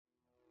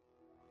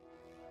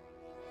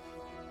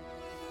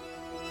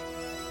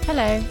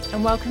Hello,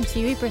 and welcome to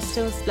UWE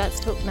Bristol's Let's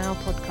Talk Now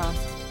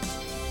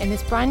podcast. In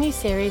this brand new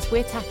series,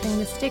 we're tackling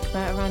the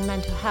stigma around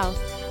mental health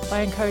by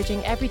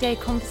encouraging everyday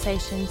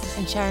conversations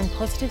and sharing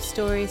positive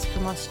stories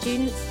from our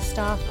students,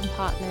 staff and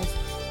partners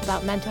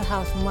about mental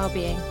health and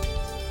well-being.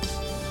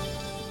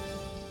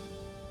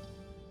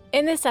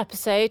 In this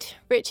episode,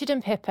 Richard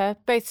and Pippa,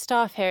 both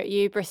staff here at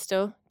UWE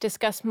Bristol,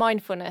 discuss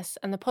mindfulness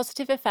and the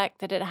positive effect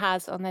that it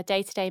has on their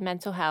day-to-day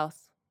mental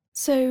health.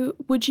 So,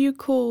 would you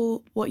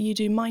call what you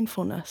do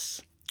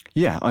mindfulness?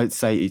 Yeah, I'd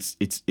say it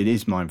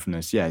is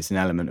mindfulness. Yeah, it's an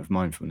element of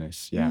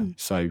mindfulness. Yeah,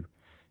 so...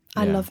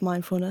 I love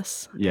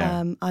mindfulness.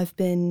 Yeah. I've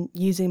been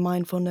using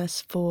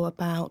mindfulness for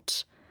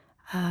about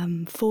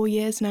 4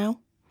 years now.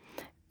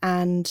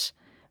 And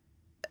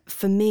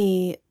for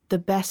me, the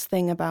best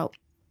thing about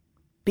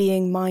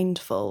being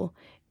mindful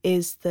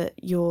is that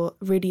you're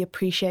really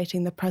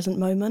appreciating the present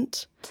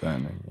moment.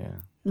 Certainly, yeah.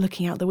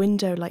 Looking out the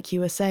window, like you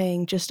were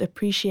saying, just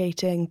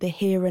appreciating the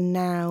here and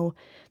now,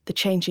 the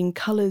changing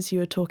colours you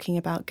were talking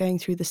about, going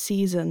through the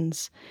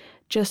seasons,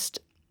 just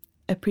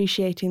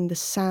appreciating the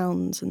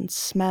sounds and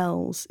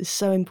smells is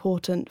so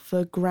important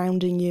for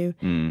grounding you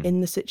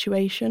in the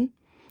situation.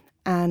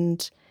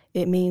 And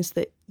it means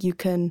that you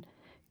can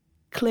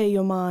clear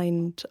your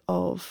mind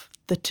of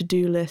the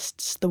to-do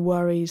lists, the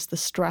worries, the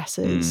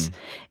stresses.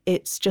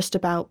 It's just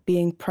about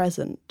being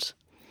present.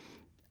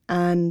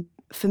 And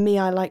for me,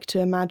 I like to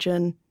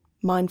imagine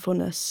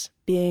mindfulness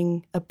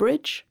being a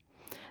bridge.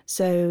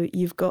 So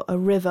you've got a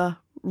river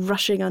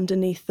rushing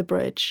underneath the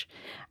bridge,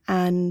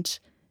 and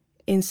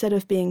instead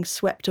of being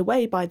swept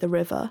away by the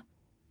river,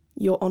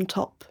 you're on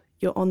top,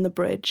 you're on the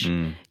bridge.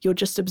 You're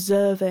just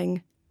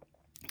observing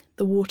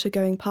the water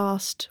going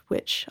past,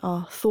 which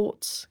are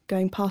thoughts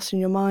going past in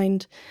your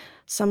mind.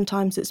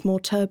 Sometimes it's more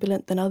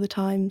turbulent than other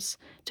times,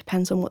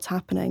 depends on what's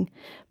happening.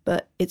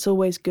 But it's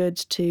always good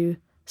to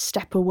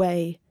step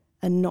away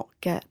and not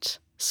get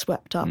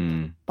swept up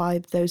by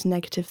those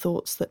negative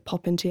thoughts that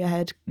pop into your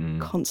head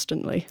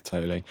constantly.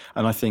 Totally.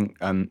 And I think,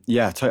 I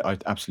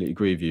absolutely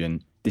agree with you.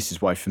 And this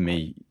is why, for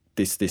me,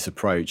 this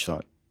approach,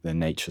 like the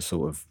nature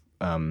sort of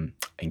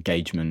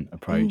engagement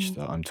approach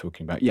that I'm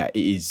talking about, it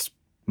is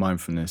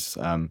mindfulness.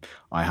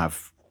 I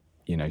have,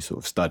 sort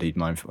of studied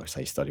mindfulness.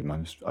 I say studied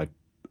mindfulness.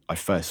 I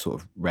first sort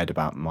of read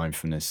about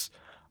mindfulness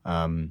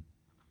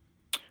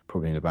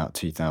probably in about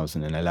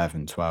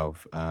 2011,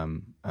 12.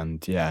 And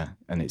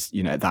it's,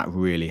 that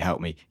really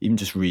helped me. Even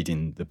just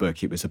reading the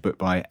book, it was a book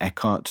by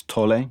Eckhart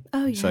Tolle.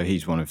 Oh, yeah. So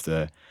he's one of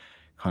the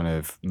kind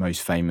of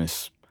most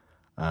famous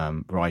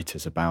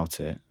writers about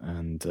it.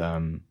 And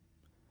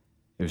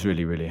it was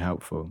really, really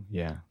helpful,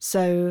 yeah.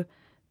 So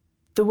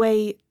the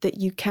way that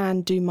you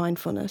can do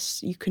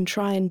mindfulness, you can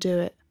try and do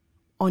it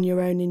on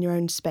your own, in your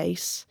own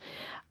space.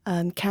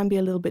 Can be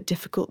a little bit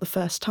difficult the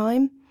first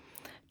time,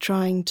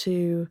 trying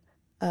to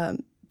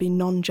be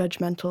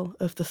non-judgmental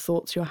of the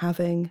thoughts you're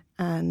having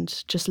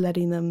and just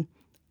letting them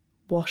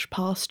wash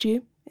past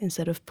you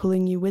instead of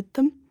pulling you with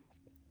them.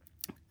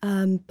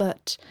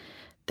 But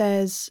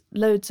there's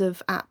loads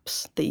of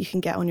apps that you can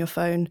get on your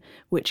phone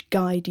which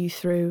guide you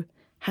through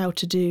how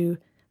to do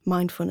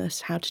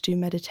mindfulness, how to do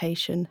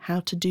meditation,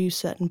 how to do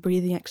certain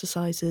breathing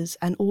exercises,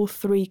 and all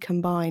three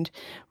combined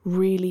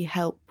really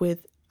help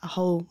with a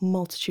whole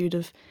multitude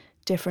of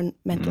different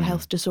mental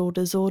health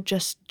disorders or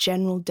just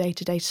general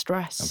day-to-day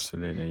stress.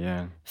 Absolutely,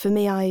 yeah. For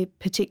me, I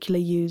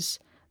particularly use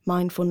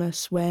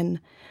mindfulness when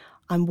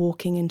I'm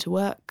walking into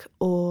work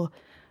or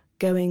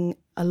going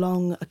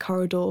along a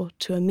corridor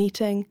to a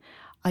meeting.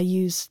 I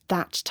use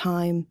that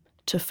time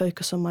to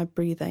focus on my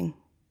breathing,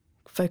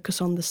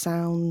 focus on the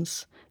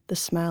sounds, the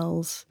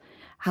smells,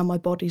 how my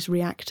body's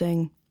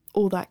reacting,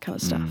 all that kind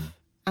of stuff.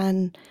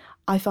 And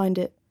I find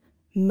it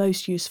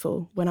most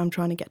useful when I'm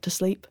trying to get to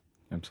sleep.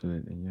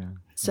 Absolutely, yeah.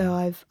 So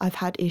I've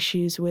had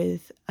issues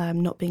with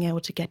not being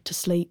able to get to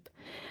sleep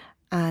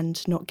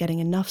and not getting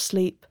enough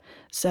sleep.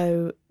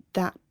 So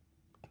that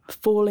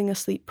falling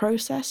asleep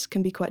process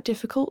can be quite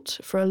difficult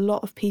for a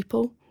lot of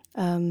people,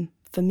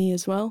 for me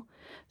as well.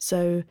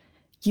 So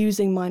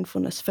using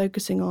mindfulness,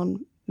 focusing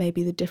on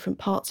maybe the different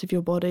parts of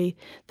your body,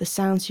 the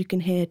sounds you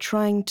can hear,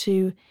 trying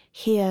to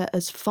hear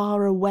as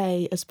far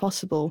away as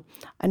possible.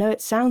 I know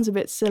it sounds a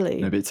bit silly.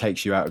 No, but it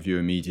takes you out of your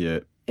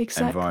immediate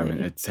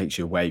environment. It takes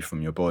you away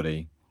from your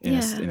body in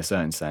a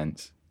certain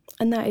sense.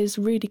 And that is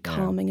really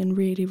calming and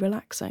really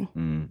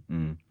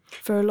relaxing.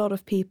 For a lot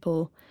of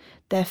people,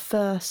 their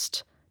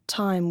first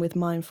time with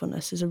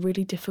mindfulness is a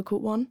really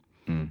difficult one.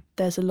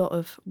 There's a lot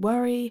of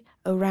worry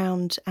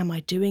around, am I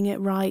doing it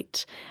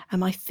right?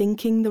 Am I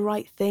thinking the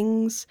right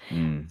things?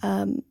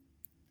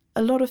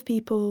 A lot of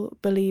people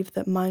believe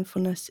that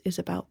mindfulness is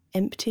about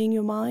emptying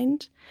your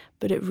mind,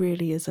 but it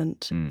really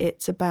isn't.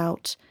 It's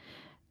about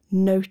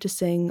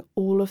noticing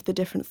all of the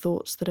different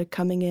thoughts that are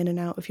coming in and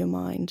out of your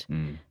mind,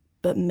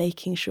 but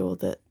making sure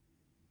that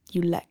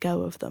you let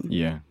go of them.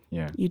 Yeah.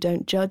 You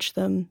don't judge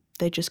them.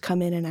 They just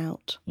come in and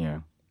out.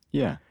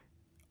 Yeah.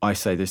 I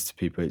say this to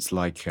people, it's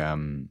like,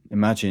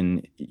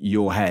 imagine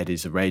your head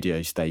is a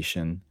radio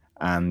station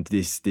and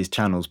this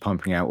channel's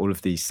pumping out all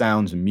of these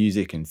sounds and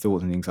music and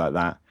thoughts and things like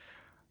that.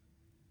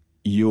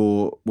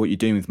 what you're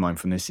doing with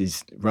mindfulness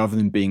is, rather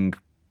than being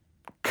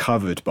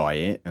covered by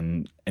it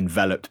and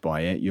enveloped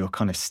by it, you're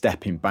kind of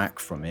stepping back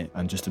from it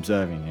and just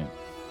observing it.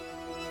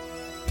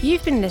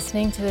 You've been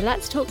listening to the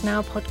Let's Talk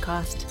Now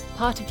podcast,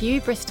 part of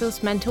UWE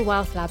Bristol's Mental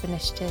Wealth Lab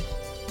initiative.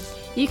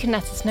 You can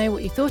let us know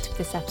what you thought of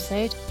this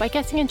episode by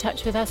getting in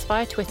touch with us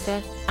via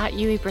Twitter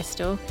 @UWE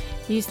Bristol.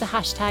 Use the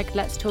hashtag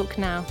Let's Talk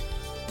Now.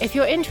 If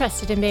you're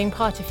interested in being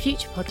part of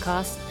future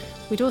podcasts,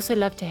 we'd also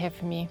love to hear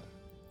from you.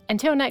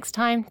 Until next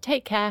time,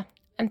 take care,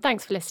 and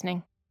thanks for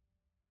listening.